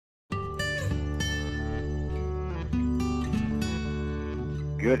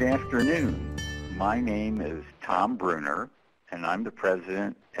Good afternoon. My name is Tom Bruner, and I'm the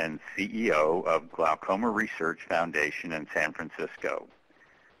President and CEO of Glaucoma Research Foundation in San Francisco.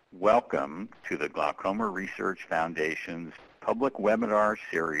 Welcome to the Glaucoma Research Foundation's public webinar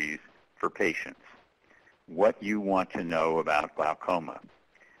series for patients, What You Want to Know About Glaucoma.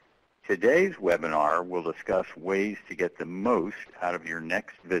 Today's webinar will discuss ways to get the most out of your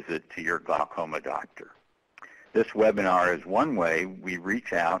next visit to your glaucoma doctor. This webinar is one way we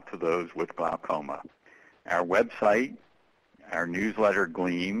reach out to those with glaucoma. Our website, our newsletter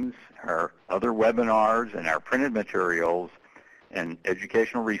Gleams, our other webinars, and our printed materials and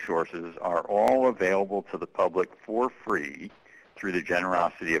educational resources are all available to the public for free through the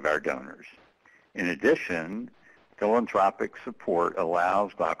generosity of our donors. In addition, philanthropic support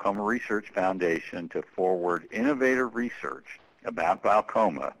allows Glaucoma Research Foundation to forward innovative research about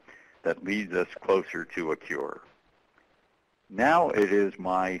glaucoma that leads us closer to a cure. Now it is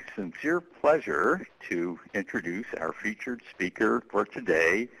my sincere pleasure to introduce our featured speaker for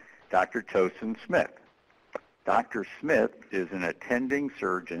today, Dr. Tosin Smith. Dr. Smith is an attending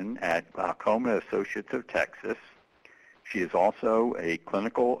surgeon at Glaucoma Associates of Texas. She is also a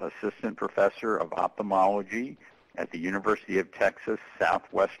clinical assistant professor of ophthalmology at the University of Texas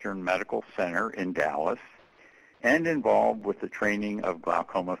Southwestern Medical Center in Dallas, and involved with the training of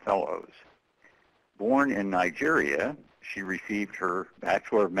glaucoma fellows. Born in Nigeria, she received her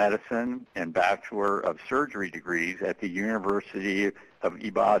Bachelor of Medicine and Bachelor of Surgery degrees at the University of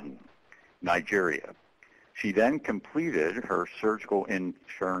Ibadan, Nigeria. She then completed her surgical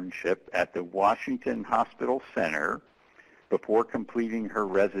internship at the Washington Hospital Center before completing her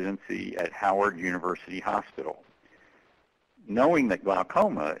residency at Howard University Hospital. Knowing that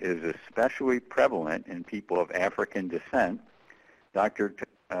glaucoma is especially prevalent in people of African descent, Dr.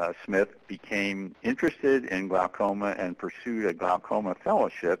 Smith became interested in glaucoma and pursued a glaucoma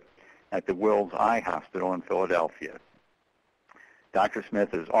fellowship at the Wills Eye Hospital in Philadelphia. Dr.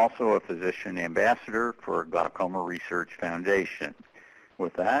 Smith is also a physician ambassador for Glaucoma Research Foundation.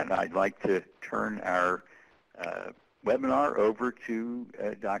 With that, I'd like to turn our webinar over to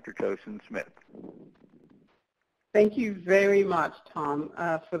Dr. Tosin Smith. Thank you very much, Tom,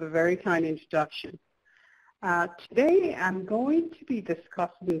 for the very kind introduction. Today, I'm going to be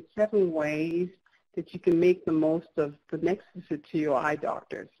discussing 7 ways that you can make the most of the next visit to your eye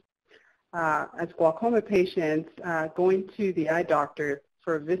doctors. As glaucoma patients, going to the eye doctor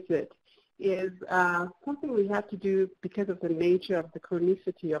for a visit is something we have to do because of the nature of the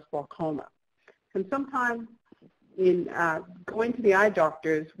chronicity of glaucoma. And sometimes in going to the eye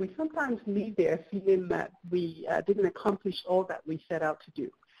doctors, we sometimes leave there feeling that we didn't accomplish all that we set out to do.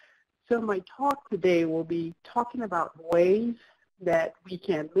 So my talk today will be talking about ways that we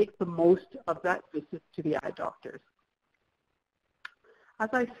can make the most of that visit to the eye doctors. As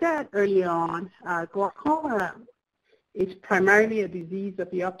I said earlier on, glaucoma is primarily a disease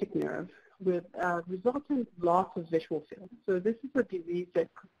of the optic nerve with resultant loss of visual field. So this is a disease that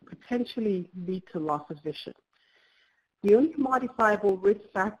could potentially lead to loss of vision. The only modifiable risk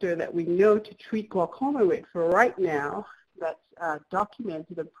factor that we know to treat glaucoma with for right now that's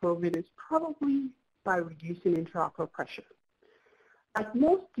documented and proven is probably by reducing intraocular pressure. Like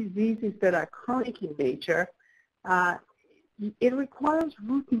most diseases that are chronic in nature, it requires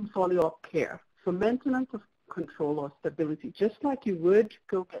routine follow-up care for maintenance of control or stability, just like you would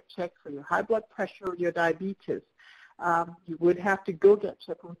go get checked for your high blood pressure or your diabetes. You would have to go get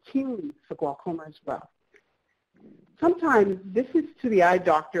checked routinely for glaucoma as well. Sometimes visits to the eye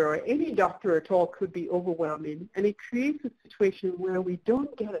doctor or any doctor at all could be overwhelming, and it creates a situation where we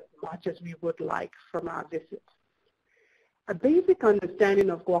don't get as much as we would like from our visits. A basic understanding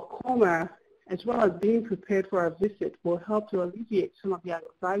of glaucoma, as well as being prepared for our visit, will help to alleviate some of the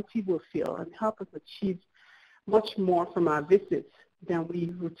anxiety we'll feel and help us achieve much more from our visits than we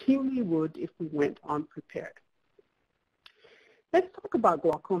routinely would if we went unprepared. Let's talk about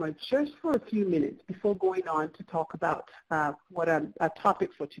glaucoma just for a few minutes before going on to talk about what our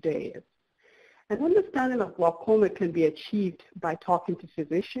topic for today is. An understanding of glaucoma can be achieved by talking to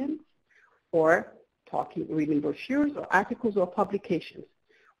physicians or reading brochures or articles or publications.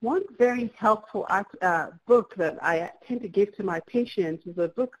 One very helpful book that I tend to give to my patients is a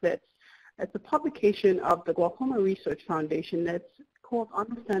book it's a publication of the Glaucoma Research Foundation that's called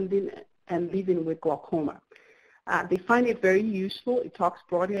Understanding and Living with Glaucoma. They find it very useful. It talks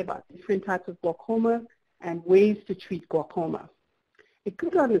broadly about different types of glaucoma and ways to treat glaucoma. A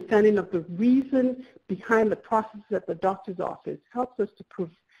good understanding of the reason behind the process at the doctor's office helps us to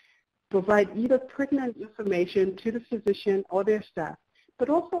provide either pertinent information to the physician or their staff, but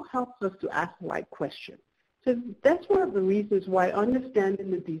also helps us to ask the right question. So that's one of the reasons why understanding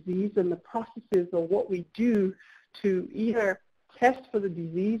the disease and the processes of what we do to either test for the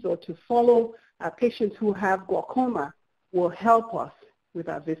disease or to follow patients who have glaucoma will help us with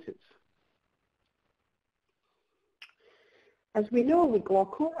our visits. As we know, with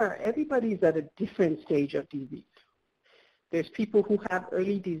glaucoma, everybody's at a different stage of disease. There's people who have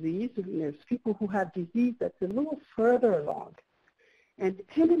early disease, and there's people who have disease that's a little further along. And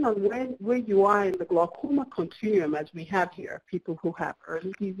depending on where you are in the glaucoma continuum, as we have here, people who have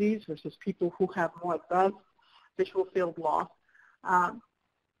early disease versus people who have more advanced visual field loss,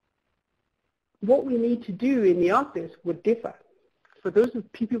 what we need to do in the office would differ. For those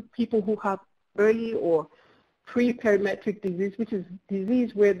of people who have early or pre-perimetric disease, which is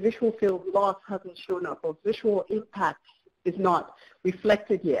disease where visual field loss hasn't shown up or visual impact is not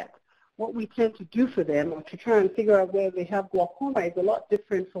reflected yet, what we tend to do for them or to try and figure out where they have glaucoma is a lot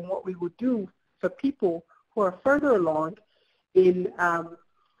different from what we would do for people who are further along in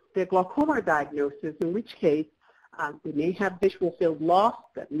their glaucoma diagnosis, in which case they may have visual field loss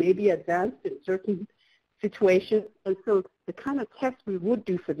that may be advanced in certain situations, and so the kind of tests we would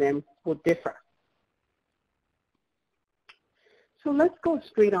do for them will differ. So let's go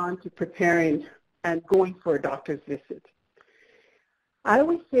straight on to preparing and going for a doctor's visit. I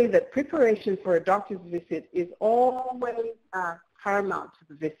always say that preparation for a doctor's visit is always paramount to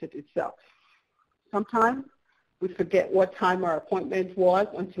the visit itself. Sometimes we forget what time our appointment was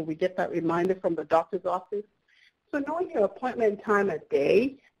until we get that reminder from the doctor's office. So knowing your appointment time a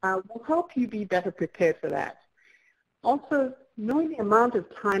day will help you be better prepared for that. Also, knowing the amount of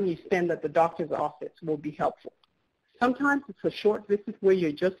time you spend at the doctor's office will be helpful. Sometimes it's a short visit where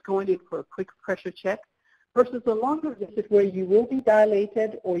you're just going in for a quick pressure check versus a longer visit where you will be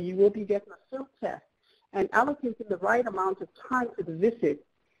dilated or you will be getting a field test. And allocating the right amount of time for the visit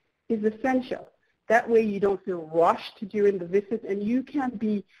is essential. That way you don't feel rushed during the visit, and you can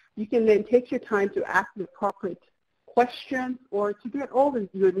then take your time to ask the appropriate questions or to get all of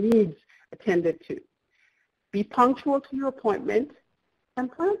your needs attended to. Be punctual to your appointment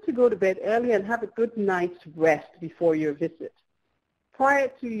and plan to go to bed early and have a good night's rest before your visit. Prior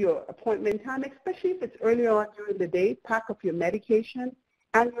to your appointment time, especially if it's earlier on during the day, pack up your medication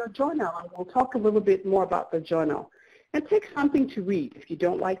and your journal. And we'll talk a little bit more about the journal. And take something to read. If you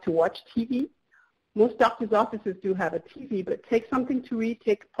don't like to watch TV, most doctors' offices do have a TV, but take something to read,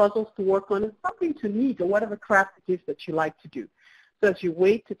 take puzzles to work on, and something to knit or whatever craft it is that you like to do. So as you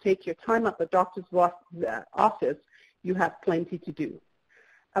wait to take your time at the doctor's office, you have plenty to do.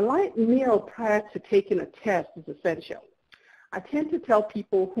 A light meal prior to taking a test is essential. I tend to tell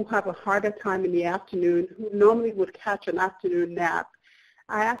people who have a harder time in the afternoon, who normally would catch an afternoon nap,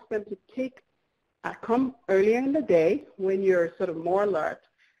 I ask them to come earlier in the day when you're sort of more alert,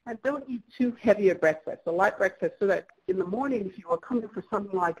 and don't eat too heavy a breakfast, a light breakfast, so that in the morning, if you are coming for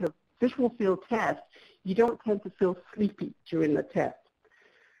something like a visual field test, you don't tend to feel sleepy during the test.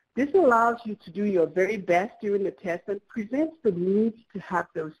 This allows you to do your very best during the test and prevents the need to have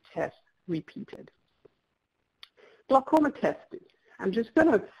those tests repeated. Glaucoma testing. I'm just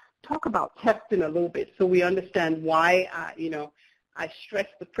going to talk about testing a little bit so we understand why, I stress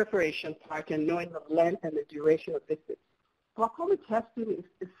the preparation part and knowing the length and the duration of visits. Glaucoma testing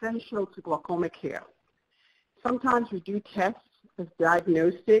is essential to glaucoma care. Sometimes we do tests as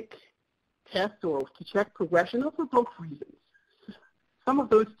diagnostic tests or to check progression, or for both reasons. Some of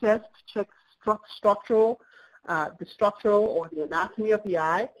those tests check the structural or the anatomy of the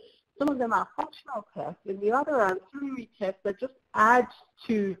eye. Some of them are functional tests, and the other are ancillary tests that just add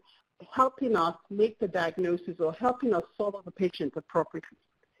to helping us make the diagnosis or helping us follow the patient appropriately.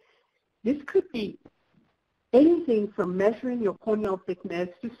 This could be anything from measuring your corneal thickness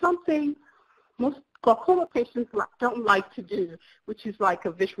to something most glaucoma patients don't like to do, which is like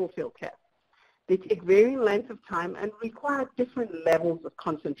a visual field test. They take varying lengths of time and require different levels of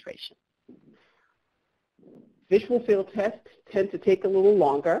concentration. Visual field tests tend to take a little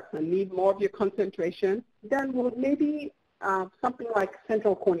longer and need more of your concentration than would maybe something like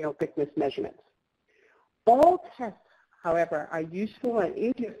central corneal thickness measurements. All tests, however, are useful and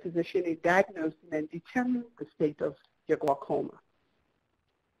aid your physician in diagnosing and determining the state of your glaucoma.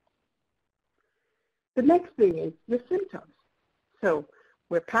 The next thing is the symptoms. So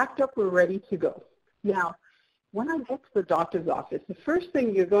we're packed up, we're ready to go. Now, when I get to the doctor's office, the first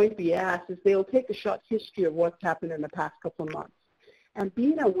thing you're going to be asked is they'll take a short history of what's happened in the past couple of months. And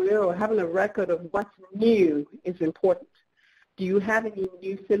being aware or having a record of what's new is important. Do you have any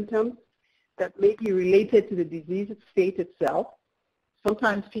new symptoms that may be related to the disease state itself?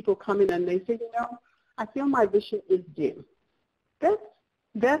 Sometimes people come in and they say, I feel my vision is dim. That's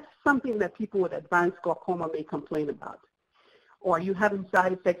That's something that people with advanced glaucoma may complain about. Or are you having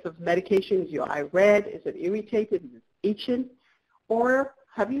side effects of medication? Is your eye red? Is it irritated? Is it itching? Or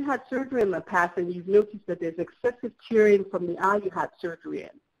have you had surgery in the past and you've noticed that there's excessive tearing from the eye you had surgery in?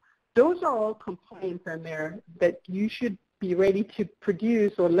 Those are all complaints in there that you should be ready to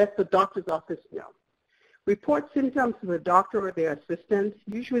produce or let the doctor's office know. Report symptoms to the doctor or their assistant.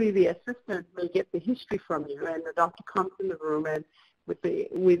 Usually the assistant may get the history from you, and the doctor comes in the room and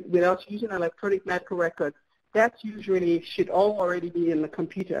without using electronic medical records, that usually should all already be in the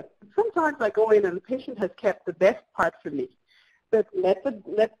computer. Sometimes I go in and the patient has kept the best part for me. But let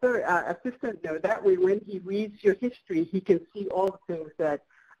the assistant know. That way when he reads your history, he can see all the things that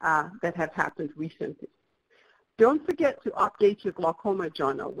have happened recently. Don't forget to update your glaucoma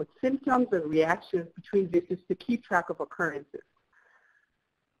journal with symptoms and reactions between visits to keep track of occurrences.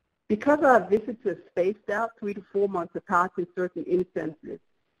 Because our visits are spaced out 3 to 4 months apart in certain instances,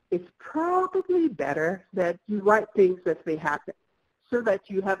 it's probably better that you write things as they happen so that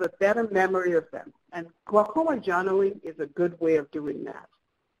you have a better memory of them. And glaucoma journaling is a good way of doing that.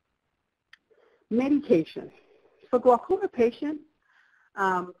 Medication. For glaucoma patients,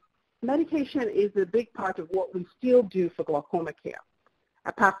 medication is a big part of what we still do for glaucoma care.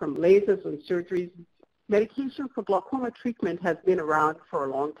 Apart from lasers and surgeries, medication for glaucoma treatment has been around for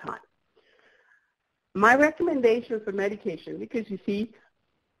a long time. My recommendation for medication, because you see,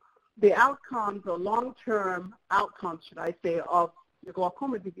 the outcomes or long-term outcomes, should I say, of your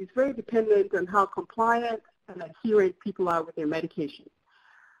glaucoma disease is very dependent on how compliant and adherent people are with their medication.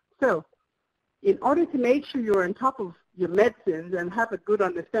 So in order to make sure you're on top of your medicines and have a good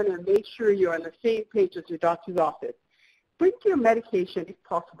understanding and make sure you're on the same page as your doctor's office, bring your medication, if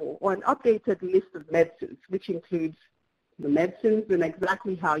possible, or an updated list of medicines, which includes the medicines and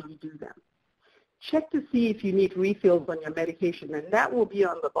exactly how you do them. Check to see if you need refills on your medication, and that will be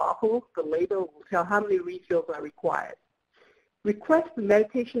on the bottle. The label will tell how many refills are required. Request the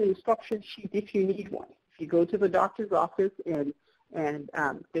medication instruction sheet if you need one. If you go to the doctor's office and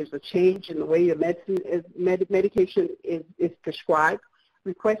there's a change in the way your medication is prescribed,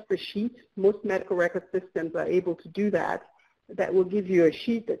 request the sheet. Most medical record systems are able to do that. That will give you a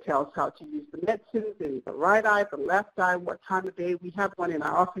sheet that tells how to use the medicines in the right eye, the left eye, what time of day. We have one in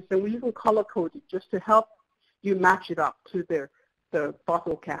our office, and we even color code it just to help you match it up to the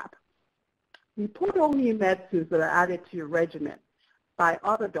bottle cap. Report only medicines that are added to your regimen by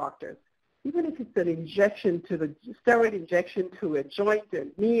other doctors, even if it's an injection to the steroid injection to a joint, a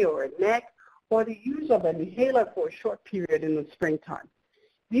knee, or a neck, or the use of an inhaler for a short period in the springtime.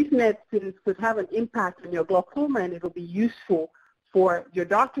 These medicines could have an impact on your glaucoma, and it will be useful for your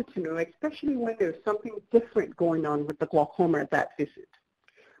doctor to know, especially when there's something different going on with the glaucoma at that visit.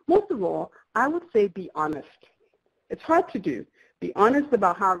 Most of all, I would say be honest. It's hard to do. Be honest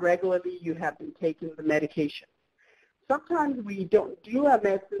about how regularly you have been taking the medication. Sometimes we don't do our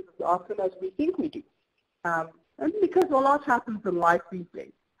medicines as often as we think we do, and because a lot happens in life these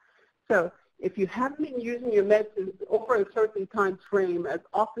days. So if you haven't been using your medicines over a certain time frame as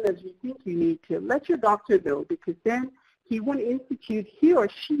often as you think you need to, let your doctor know, because then he or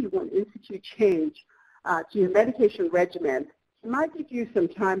she will institute change to your medication regimen. It might give you some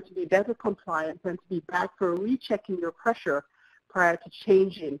time to be better compliant and to be back for rechecking your pressure prior to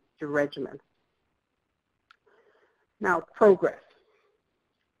changing your regimen. Now, progress.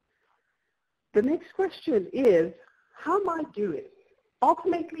 The next question is, how am I doing?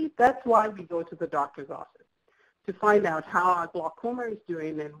 Ultimately, that's why we go to the doctor's office, to find out how our glaucoma is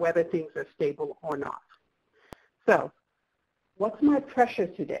doing and whether things are stable or not. So, what's my pressure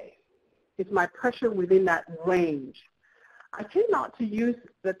today? Is my pressure within that range? I tend not to use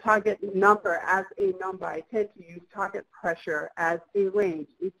the target number as a number. I tend to use target pressure as a range.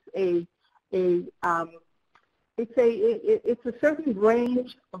 It's a certain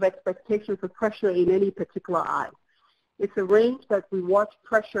range of expectation for pressure in any particular eye. It's a range that we watch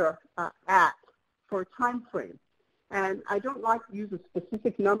pressure at for a time frame. And I don't like to use a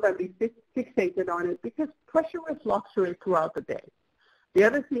specific number and be fixated on it because pressure will fluctuate throughout the day. The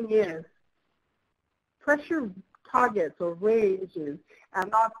other thing is pressure targets or ranges are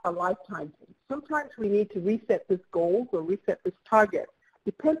not a lifetime thing. Sometimes we need to reset this goal or reset this target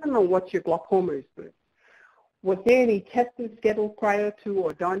depending on what your glaucoma is doing. Was there any testing scheduled prior to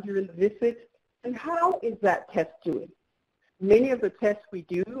or done during the visit? And how is that test doing? Many of the tests we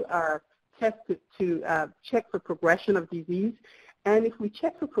do are tested to check for progression of disease. And if we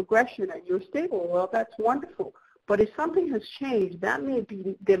check for progression and you're stable, well, that's wonderful. But if something has changed, there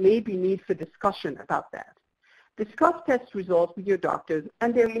may be need for discussion about that. Discuss test results with your doctors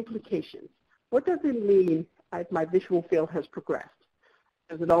and their implications. What does it mean if my visual field has progressed?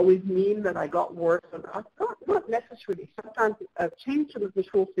 Does it always mean that I got worse or not? Not necessarily. Sometimes a change in the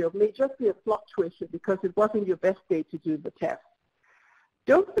visual field may just be a fluctuation because it wasn't your best day to do the test.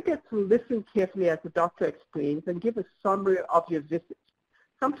 Don't forget to listen carefully as the doctor explains and give a summary of your visit.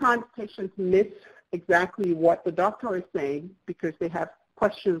 Sometimes patients miss exactly what the doctor is saying because they have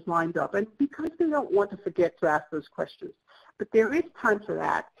questions lined up and because they don't want to forget to ask those questions. But there is time for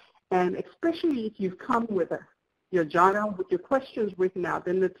that, and especially if you've come with your journal with your questions written out,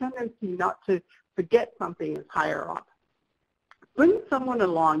 then the tendency not to forget something is higher up. Bring someone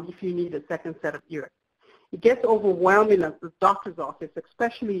along if you need a second set of ears. It gets overwhelming at the doctor's office,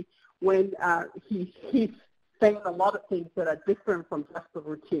 especially when he's saying a lot of things that are different from just the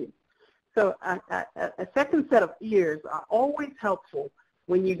routine. So a second set of ears are always helpful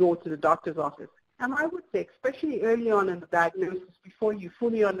when you go to the doctor's office. And I would say, especially early on in the diagnosis, before you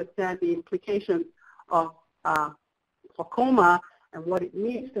fully understand the implications of glaucoma and what it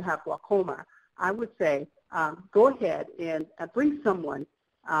means to have glaucoma, I would say go ahead and bring someone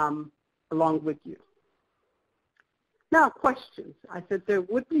along with you. Now, questions. I said there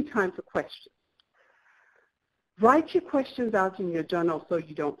would be time for questions. Write your questions out in your journal so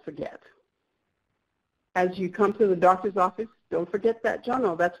you don't forget. As you come to the doctor's office, don't forget that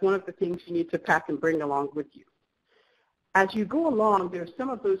journal. That's one of the things you need to pack and bring along with you. As you go along, there are some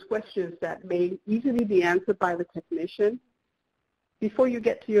of those questions that may easily be answered by the technician before you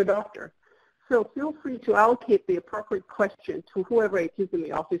get to your doctor. So feel free to allocate the appropriate question to whoever it is in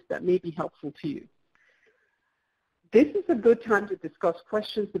the office that may be helpful to you. This is a good time to discuss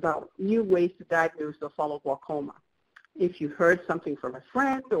questions about new ways to diagnose or follow glaucoma. If you heard something from a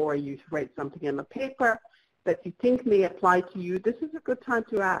friend or you read something in the paper that you think may apply to you, this is a good time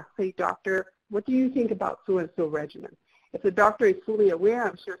to ask, say, doctor, what do you think about so-and-so regimen? If the doctor is fully aware,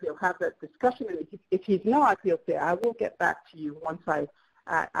 I'm sure he'll have that discussion. And if he's not, he'll say, I will get back to you once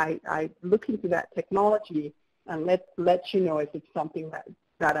I look into that technology and let you know if it's something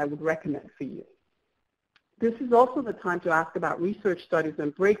that I would recommend for you. This is also the time to ask about research studies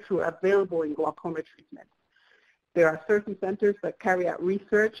and breakthrough available in glaucoma treatment. There are certain centers that carry out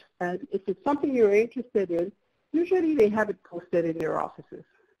research, and if it's something you're interested in, usually they have it posted in their offices.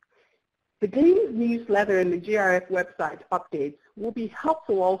 The daily newsletter and the GRF website updates will be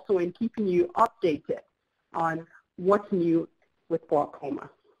helpful also in keeping you updated on what's new with glaucoma.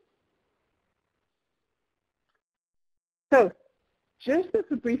 So, just as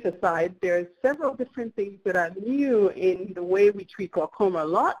a brief aside, there are several different things that are new in the way we treat glaucoma. A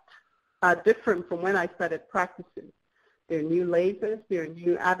lot are different from when I started practicing. There are new lasers, there are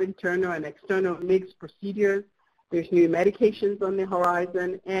new ab interno and external MIGS procedures, there's new medications on the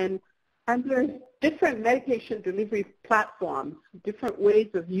horizon, and there's different medication delivery platforms, different ways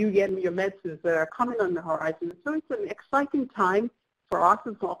of you getting your medicines that are coming on the horizon. So it's an exciting time for us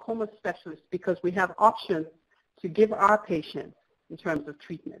as glaucoma specialists because we have options to give our patients in terms of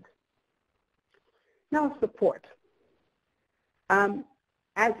treatment. Now, support.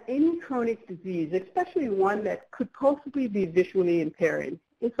 As any chronic disease, especially one that could possibly be visually impairing,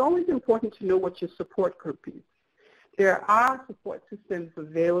 it's always important to know what your support group is. There are support systems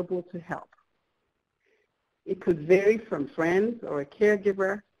available to help. It could vary from friends or a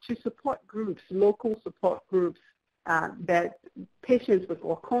caregiver to support groups, local support groups that patients with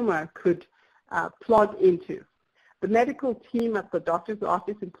glaucoma could plug into. The medical team at the doctor's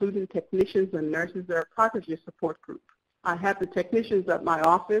office, including technicians and nurses, are part of your support group. I have the technicians at my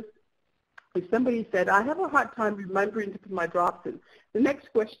office. If somebody said, I have a hard time remembering to put my drops in, the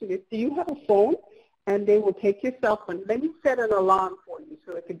next question is, do you have a phone? And they will take your cell phone. Let me set an alarm for you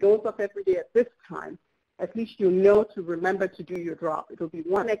so if it goes up every day at this time, at least you'll know to remember to do your drop. It'll be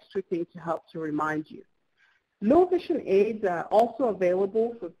one extra thing to help to remind you. Low vision aids are also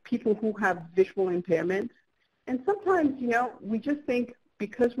available for people who have visual impairment. And sometimes, you know, we just think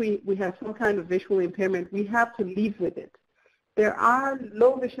because we have some kind of visual impairment, we have to live with it. There are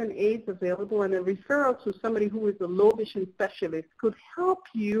low vision aids available, and a referral to somebody who is a low vision specialist could help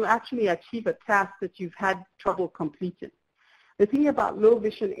you actually achieve a task that you've had trouble completing. The thing about low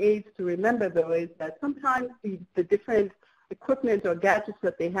vision aids to remember, though, is that sometimes the different equipment or gadgets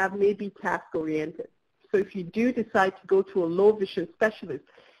that they have may be task-oriented. So if you do decide to go to a low vision specialist,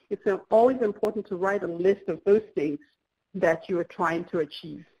 it's always important to write a list of those things that you are trying to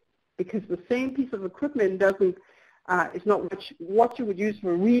achieve, because the same piece of equipment doesn't, it's not what you would use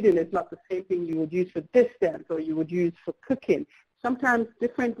for reading is not the same thing you would use for distance or you would use for cooking. Sometimes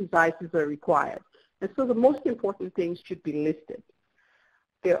different devices are required. And so the most important things should be listed.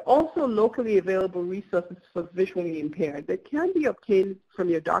 There are also locally available resources for visually impaired that can be obtained from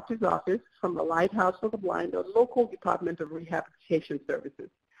your doctor's office, from the Lighthouse for the Blind, or local Department of Rehabilitation Services.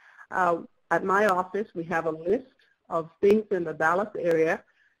 At my office, we have a list of things in the Dallas area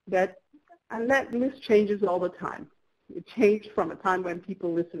and that list changes all the time. It changed from a time when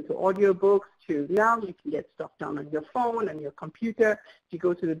people listen to audiobooks to now you can get stuff done on your phone and your computer. If you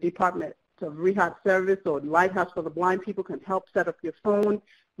go to the Department of Rehab Service or Lighthouse for the Blind, people can help set up your phone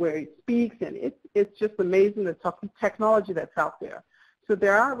where it speaks, and it's just amazing the technology that's out there. So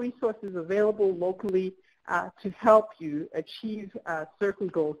there are resources available locally to help you achieve certain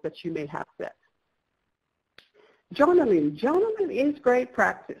goals that you may have set. Journaling. Journaling is great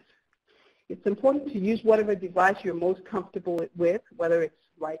practice. It's important to use whatever device you're most comfortable with, whether it's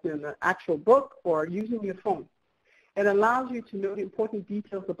writing in an actual book or using your phone. It allows you to note important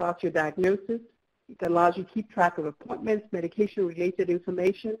details about your diagnosis. It allows you to keep track of appointments, medication-related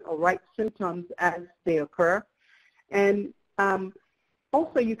information, or write symptoms as they occur. And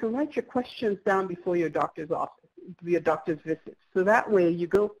also, you can write your questions down before your doctor's office, your doctor's visit. So that way you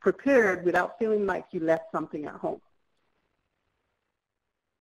go prepared without feeling like you left something at home.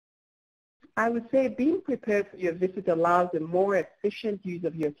 I would say being prepared for your visit allows a more efficient use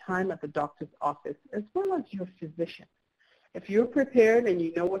of your time at the doctor's office, as well as your physician. If you're prepared and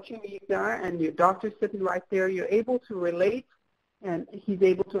you know what your needs are and your doctor's sitting right there, you're able to relate and he's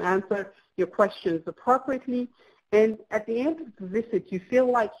able to answer your questions appropriately. And at the end of the visit, you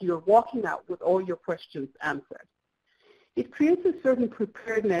feel like you're walking out with all your questions answered. It creates a certain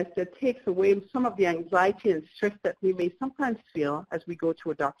preparedness that takes away some of the anxiety and stress that we may sometimes feel as we go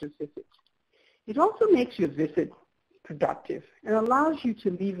to a doctor's visit. It also makes your visit productive and allows you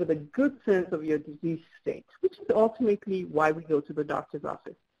to leave with a good sense of your disease state, which is ultimately why we go to the doctor's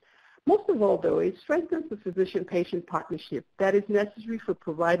office. Most of all, though, it strengthens the physician-patient partnership that is necessary for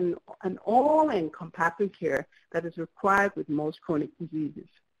providing an all-encompassing care that is required with most chronic diseases.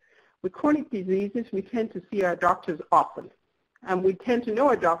 With chronic diseases, we tend to see our doctors often, and we tend to know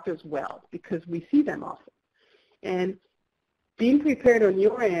our doctors well because we see them often. And being prepared on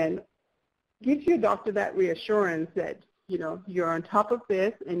your end gives your doctor that reassurance that, you know, you're on top of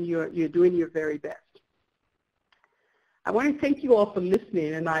this and you're doing your very best. I want to thank you all for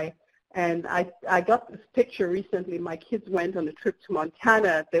listening, and I got this picture recently. My kids went on a trip to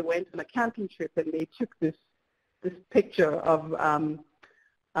Montana. They went on a camping trip, and they took this picture of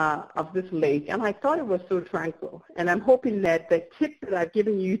this lake, and I thought it was so tranquil. And I'm hoping that the tips that I've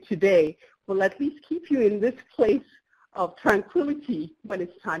given you today will at least keep you in this place of tranquility when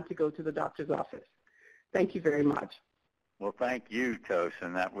it's time to go to the doctor's office. Thank you very much. Well, thank you,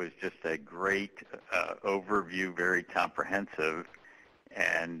 Tosin. That was just a great overview, very comprehensive.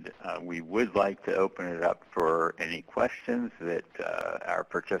 And we would like to open it up for any questions that our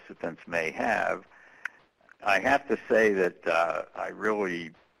participants may have. I have to say that I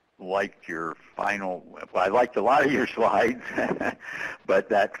really liked your final, well, I liked a lot of your slides, but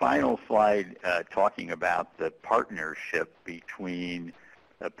that final slide talking about the partnership between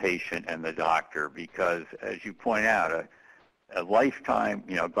the patient and the doctor, because as you point out, a lifetime,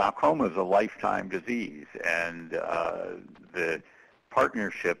 you know, glaucoma is a lifetime disease, and the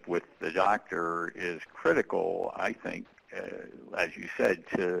partnership with the doctor is critical, I think, as you said,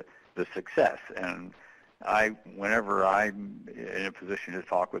 to the success. And whenever I'm in a position to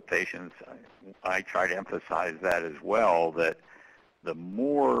talk with patients, I try to emphasize that as well, that the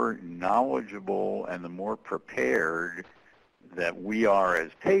more knowledgeable and the more prepared that we are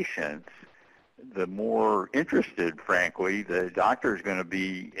as patients, the more interested, frankly, the doctor is going to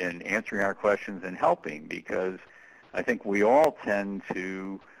be in answering our questions and helping, because I think we all tend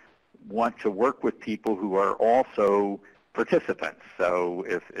to want to work with people who are also participants. So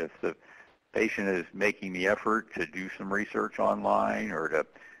if the patient is making the effort to do some research online or to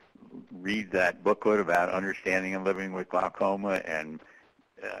read that booklet about understanding and living with glaucoma, and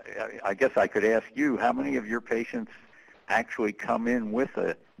I guess I could ask you, how many of your patients actually come in with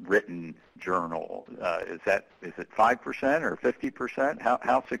a written journal? Is it 5% or 50%?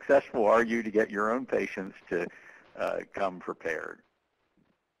 How successful are you to get your own patients to come prepared?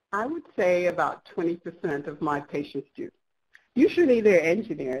 I would say about 20% of my patients do. Usually they're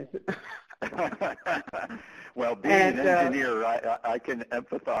engineers. Well, being an engineer, I can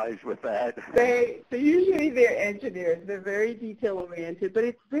empathize with that. So usually they're engineers. They're very detail-oriented, but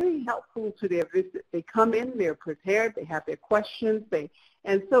it's very helpful to their visit. They come in, they're prepared, they have their questions,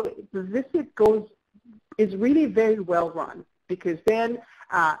 and so the visit is really very well run, because then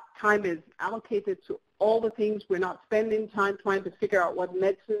time is allocated to all the things. We're not spending time trying to figure out what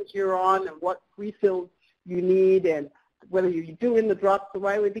medicines you're on and what refills you need and whether you're doing the drops the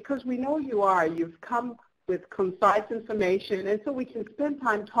right way, because we know you are. You've come with concise information, and so we can spend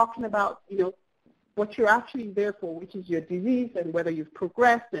time talking about, what you're actually there for, which is your disease and whether you've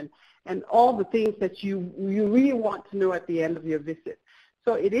progressed and all the things that you really want to know at the end of your visit.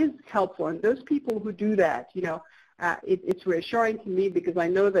 So it is helpful, and those people who do that, it's reassuring to me because I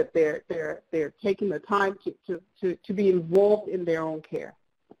know that they're taking the time to be involved in their own care.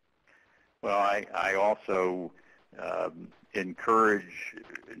 Well, I also encourage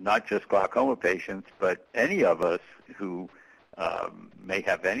not just glaucoma patients, but any of us who may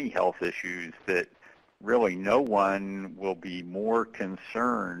have any health issues, that really no one will be more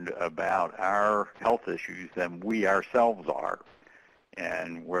concerned about our health issues than we ourselves are.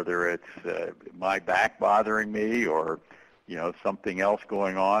 And whether it's my back bothering me or, something else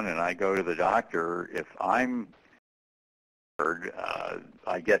going on and I go to the doctor, if I'm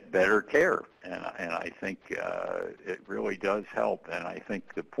I get better care, and I think it really does help. And I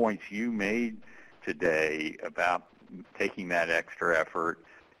think the points you made today about taking that extra effort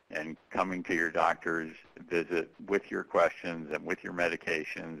and coming to your doctor's visit with your questions and with your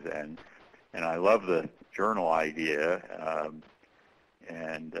medications, and I love the journal idea,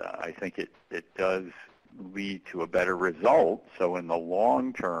 and I think it does lead to a better result. So in the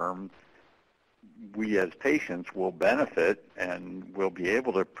long term, we as patients will benefit and will be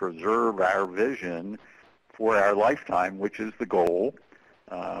able to preserve our vision for our lifetime, which is the goal,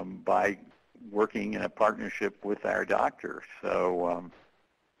 by working in a partnership with our doctor. So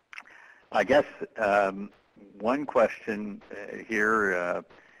I guess one question here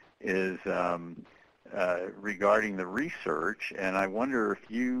is regarding the research, and I wonder if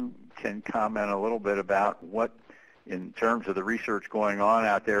you can comment a little bit about what, in terms of the research going on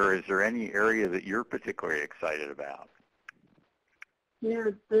out there, is there any area that you're particularly excited about?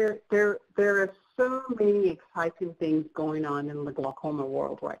 There are so many exciting things going on in the glaucoma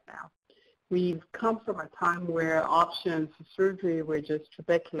world right now. We've come from a time where options for surgery were just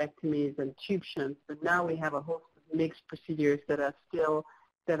trabeculectomies and tube shunts, but now we have a host of mixed procedures that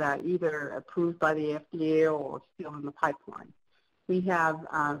are either approved by the FDA or still in the pipeline. We have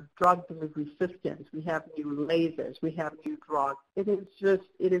drug delivery systems. We have new lasers. We have new drugs. It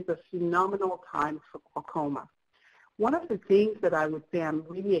is a phenomenal time for glaucoma. One of the things that I would say I'm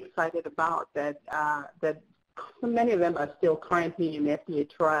really excited about that so many of them are still currently in FDA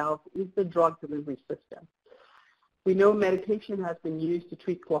trials is the drug delivery system. We know medication has been used to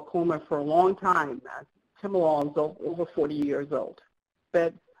treat glaucoma for a long time. Timolol is over 40 years old.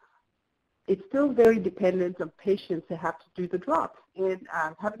 But it's still very dependent on patients who have to do the drops. And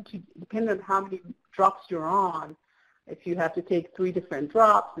having to depend on how many drops you're on. If you have to take 3 different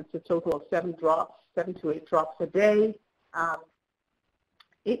drops, it's a total of 7 to 8 drops a day.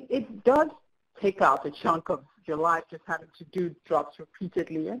 It does take out a chunk of your life just having to do drops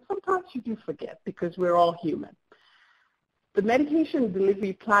repeatedly. And sometimes you do forget because we're all human. The medication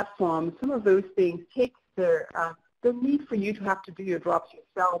delivery platform, some of those things take the need for you to have to do your drops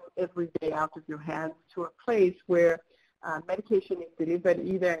yourself every day out of your hands to a place where medication is delivered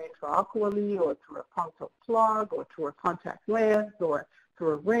either intraocularly or through a punctal plug or through a contact lens or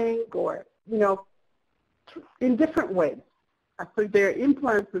through a ring or, in different ways. So there are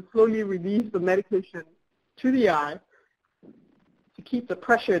implants that slowly release the medication to the eye to keep the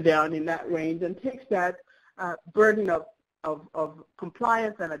pressure down in that range and takes that burden of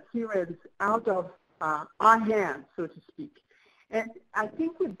compliance and adherence out of our hands, so to speak. And I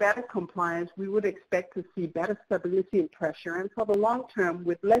think with better compliance, we would expect to see better stability in pressure. And for the long term,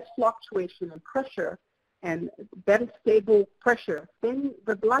 with less fluctuation in pressure and better stable pressure, then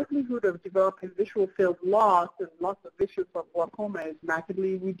the likelihood of developing visual field loss and loss of vision from glaucoma is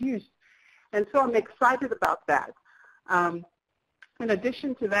markedly reduced. And so I'm excited about that. In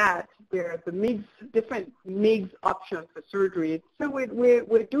addition to that, there are the different MIGS options for surgery. So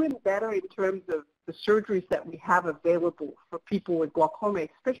we're doing better in terms of the surgeries that we have available for people with glaucoma,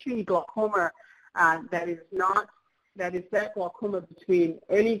 especially glaucoma that is that glaucoma between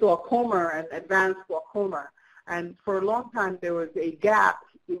early glaucoma and advanced glaucoma. And for a long time, there was a gap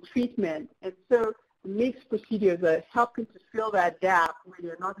in treatment. And so the MIGS procedures are helping to fill that gap where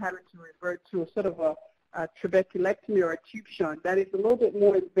you're not having to revert to a sort of a trabeculectomy or a tube shunt that is a little bit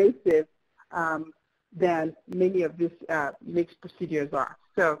more invasive than many of these MIGS procedures are.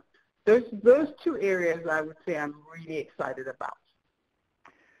 So those 2 areas I would say I'm really excited about.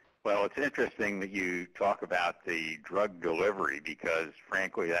 Well, it's interesting that you talk about the drug delivery because,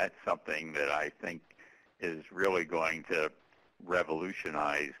 frankly, that's something that I think is really going to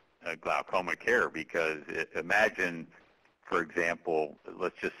revolutionize glaucoma care because imagine, for example,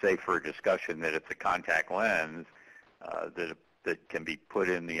 let's just say for a discussion that it's a contact lens, that can be put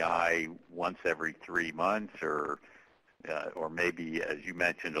in the eye once every 3 months, or maybe, as you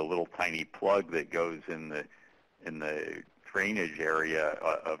mentioned, a little tiny plug that goes in the drainage area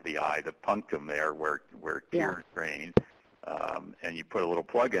of the eye, the punctum there where tears drain, and you put a little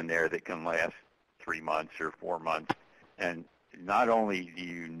plug in there that can last 3 months or 4 months. And not only do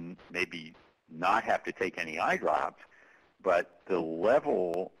you maybe not have to take any eye drops, but the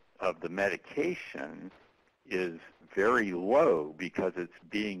level of the medication is very low because it's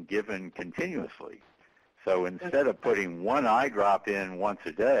being given continuously. So instead of putting one eye drop in once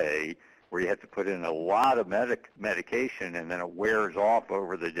a day, where you have to put in a lot of medication and then it wears off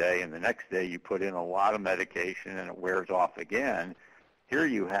over the day, and the next day you put in a lot of medication and it wears off again, here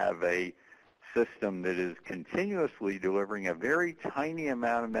you have a system that is continuously delivering a very tiny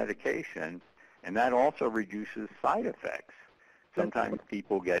amount of medication, and that also reduces side effects. Sometimes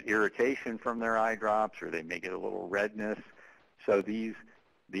people get irritation from their eye drops, or they may get a little redness. So the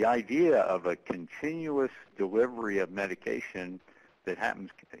idea of a continuous delivery of medication that happens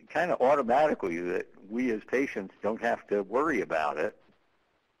kind of automatically, that we as patients don't have to worry about it,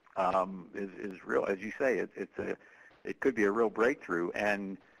 is real. As you say, it could be a real breakthrough.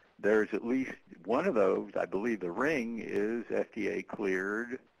 And there's at least one of those. I believe the ring is FDA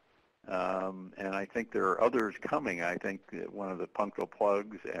cleared, and I think there are others coming. I think that one of the punctal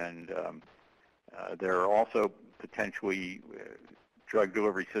plugs, and there are also potentially drug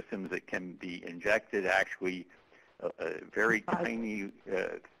delivery systems that can be injected, actually a very tiny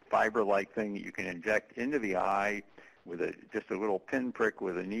fiber-like thing that you can inject into the eye with just a little pinprick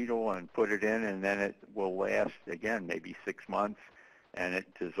with a needle and put it in, and then it will last, again, maybe 6 months, and it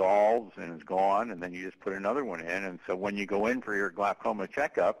dissolves and is gone, and then you just put another one in. And so when you go in for your glaucoma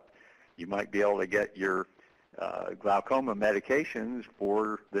checkup, you might be able to get your glaucoma medications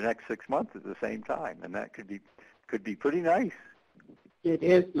for the next 6 months at the same time, and that could be pretty nice. It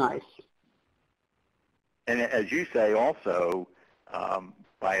is nice. And as you say, also,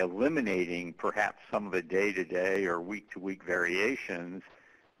 by eliminating perhaps some of the day-to-day or week-to-week variations,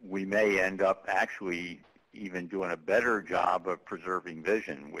 we may end up actually even doing a better job of preserving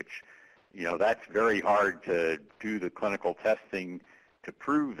vision, which, that's very hard to do the clinical testing to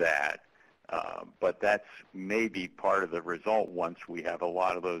prove that. But that's maybe part of the result once we have a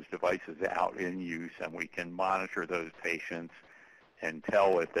lot of those devices out in use, and we can monitor those patients and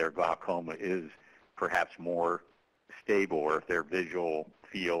tell if their glaucoma is perhaps more stable, or if their visual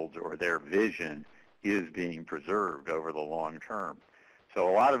fields or their vision is being preserved over the long term. So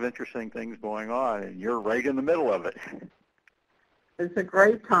a lot of interesting things going on, and you're right in the middle of it. It's a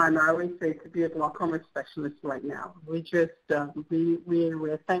great time, I always say, to be a glaucoma specialist right now. We just,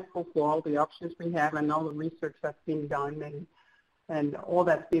 we're thankful for all the options we have and all the research that's being done, and all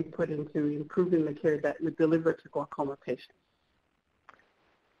that's being put into improving the care that we deliver to glaucoma patients.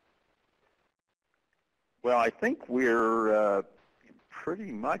 Well, I think we're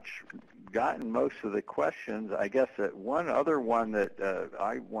pretty much gotten most of the questions. I guess that one other one that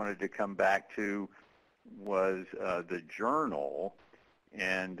I wanted to come back to was the journal.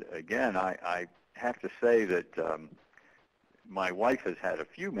 And again, I have to say that my wife has had a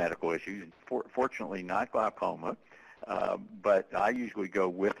few medical issues, fortunately not glaucoma, but I usually go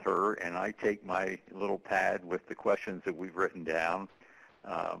with her, and I take my little pad with the questions that we've written down.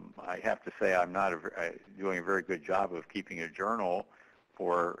 I have to say I'm not doing a very good job of keeping a journal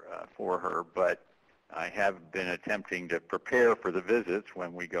for her, but I have been attempting to prepare for the visits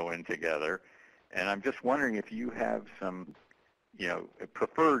when we go in together. And I'm just wondering if you have some,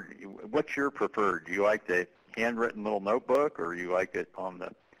 preferred, what's your preferred? Do you like the handwritten little notebook, or do you like it on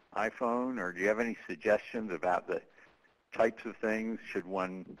the iPhone, or do you have any suggestions about the types of things? Should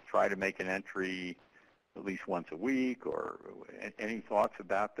one try to make an entry at least once a week, or any thoughts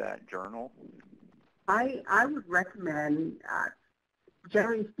about that journal? I would recommend,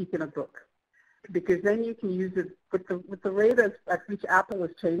 generally speaking, a book, because then you can use it with the rate at which Apple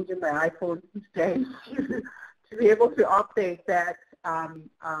is changing the iPhone these days to be able to update that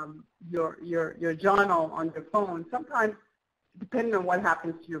your journal on your phone. Sometimes, depending on what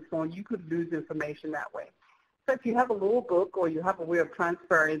happens to your phone, you could lose information that way. So if you have a little book, or you have a way of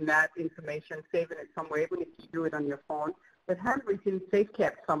transferring that information, saving it somewhere, even if you do it on your phone, but handwritten, safe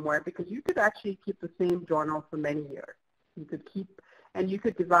kept somewhere, because you could actually keep the same journal for many years. You could keep, and you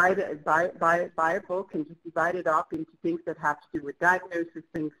could divide it, buy a book and just divide it up into things that have to do with diagnosis,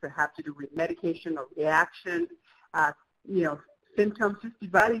 things that have to do with medication or reaction, symptoms. Just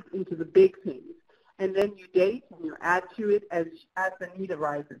divide it into the big things. And then you date and you add to it as the need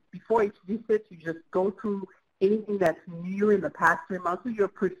arises. Before each visit, you just go through anything that's new in the past 3 months, so you're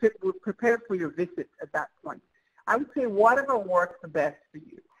prepared for your visit at that point. I would say whatever works the best for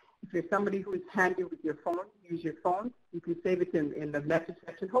you. If you're somebody who is handy with your phone, use your phone. You can save it in the message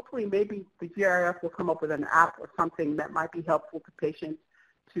section. Hopefully, maybe the GRF will come up with an app or something that might be helpful to patients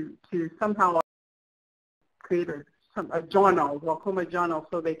to somehow create a journal, glaucoma journal,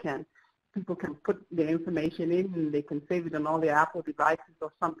 so people can put their information in and they can save it on all their Apple devices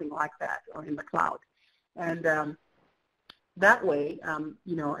or something like that, or in the cloud. And that way,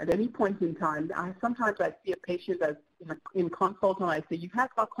 at any point in time, sometimes I see a patient that's in consult and I say, you've had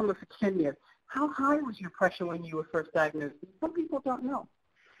glaucoma for 10 years. How high was your pressure when you were first diagnosed? And some people don't know.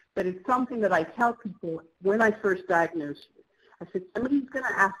 But it's something that I tell people when I first diagnosed you. I said, somebody's going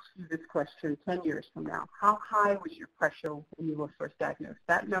to ask you this question 10 years from now. How high was your pressure when you were first diagnosed?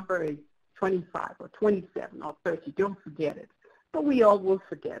 That number is 25 or 27 or 30. Don't forget it. But we all will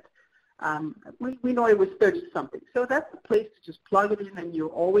forget. We know it was 30-something. So that's a place to just plug it in, and you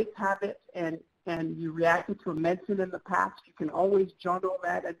always have it. And you reacted to a medicine in the past, you can always journal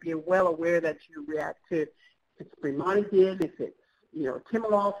that and be well aware that you react to if it's brimonidine, if it's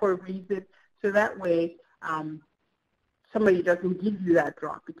timolol for a reason. So that way, somebody doesn't give you that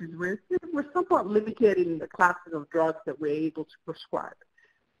drug, because we're somewhat limited in the classes of drugs that we're able to prescribe.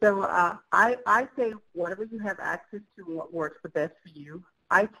 So I say whatever you have access to, what works the best for you.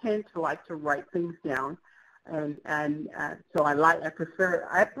 I tend to like to write things down, and so I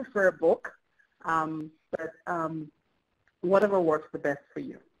prefer a book, but whatever works the best for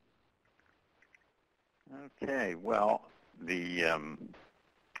you. Okay, well,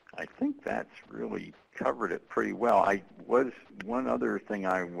 I think that's really covered it pretty well. One other thing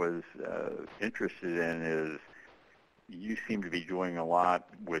I was interested in is you seem to be doing a lot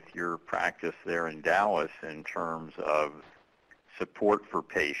with your practice there in Dallas in terms of support for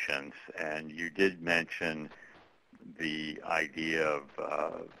patients, and you did mention the idea of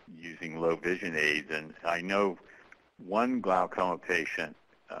using low vision aids. And I know one glaucoma patient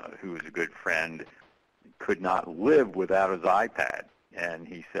who is a good friend could not live without his iPad. And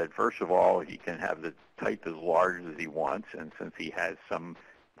he said, first of all, he can have the type as large as he wants, and since he has some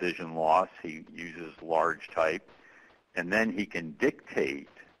vision loss, he uses large type. And then he can dictate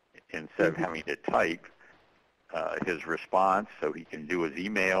instead of having to type his response, so he can do his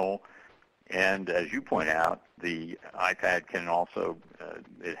email. And as you point out, the iPad can also,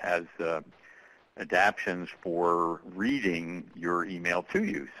 it has adaptions for reading your email to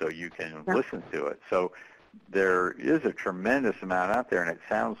you, so you can listen to it. So there is a tremendous amount out there, and it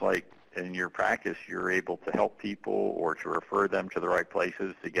sounds like in your practice you're able to help people or to refer them to the right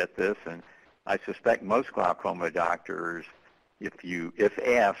places to get this. And I suspect most glaucoma doctors, if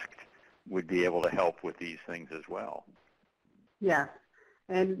asked, would be able to help with these things as well. Yes,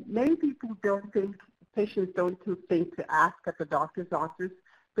 and many people patients don't think to ask at the doctor's office.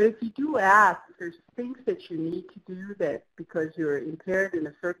 But if you do ask, there's things that you need to do that because you're impaired in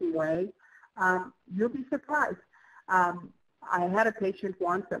a certain way, you'll be surprised. I had a patient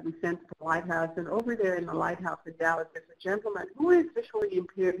once that we sent to the lighthouse, and over there in the lighthouse in Dallas, there's a gentleman who is visually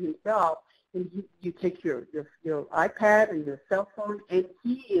impaired himself, and you take your iPad and your cell phone, and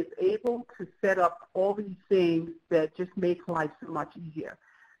he is able to set up all these things that just make life so much easier.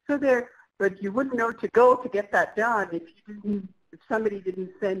 So but you wouldn't know to go to get that done if somebody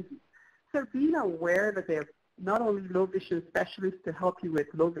didn't send you. So being aware that there are not only low vision specialists to help you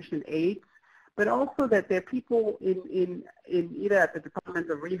with low vision aids, but also that there are people in either at the Department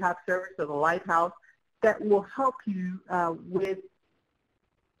of Rehab Service or the Lighthouse that will help you with.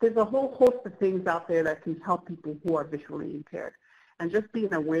 There's a whole host of things out there that can help people who are visually impaired. And just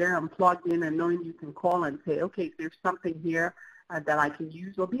being aware and plugged in and knowing you can call and say, okay, there's something here that I can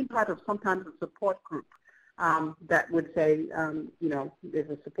use, or being part of sometimes a support group that would say,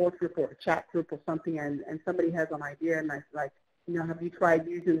 there's a support group or a chat group or something, and somebody has an idea, and I like, have you tried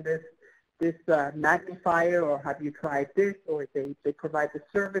using this magnifier, or have you tried this, or they provide the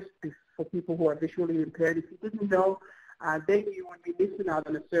service for people who are visually impaired. If you didn't know, then you would be missing out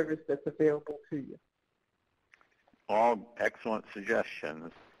on a service that's available to you. All excellent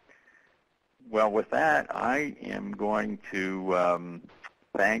suggestions. Well, with that, I am going to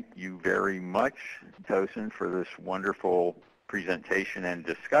thank you very much, Tosin, for this wonderful presentation and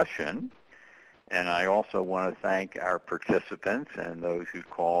discussion. And I also want to thank our participants and those who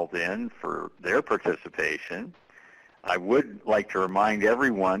called in for their participation. I would like to remind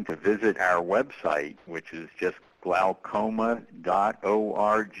everyone to visit our website, which is just glaucoma.org,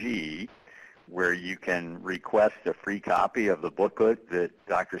 where you can request a free copy of the booklet that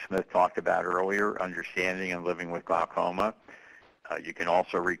Dr. Smith talked about earlier, Understanding and Living with Glaucoma. You can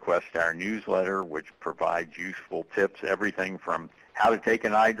also request our newsletter, which provides useful tips, everything from how to take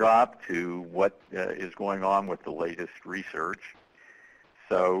an eye drop to what is going on with the latest research.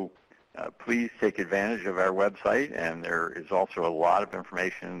 So please take advantage of our website, and there is also a lot of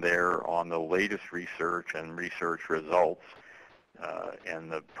information there on the latest research and research results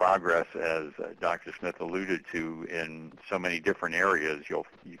and the progress, as Dr. Smith alluded to, in so many different areas.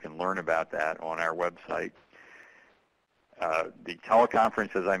 You can learn about that on our website. The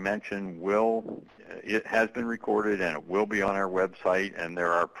teleconference, as I mentioned, it has been recorded and it will be on our website, and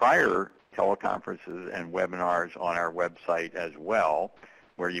there are prior teleconferences and webinars on our website as well,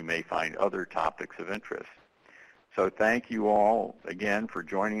 where you may find other topics of interest. So thank you all again for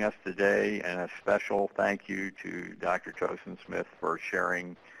joining us today, and a special thank you to Dr. Tosin Smith for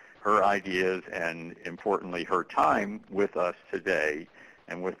sharing her ideas and, importantly, her time with us today.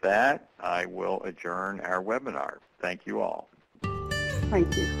 And with that, I will adjourn our webinar. Thank you all.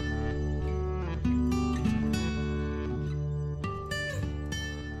 Thank you.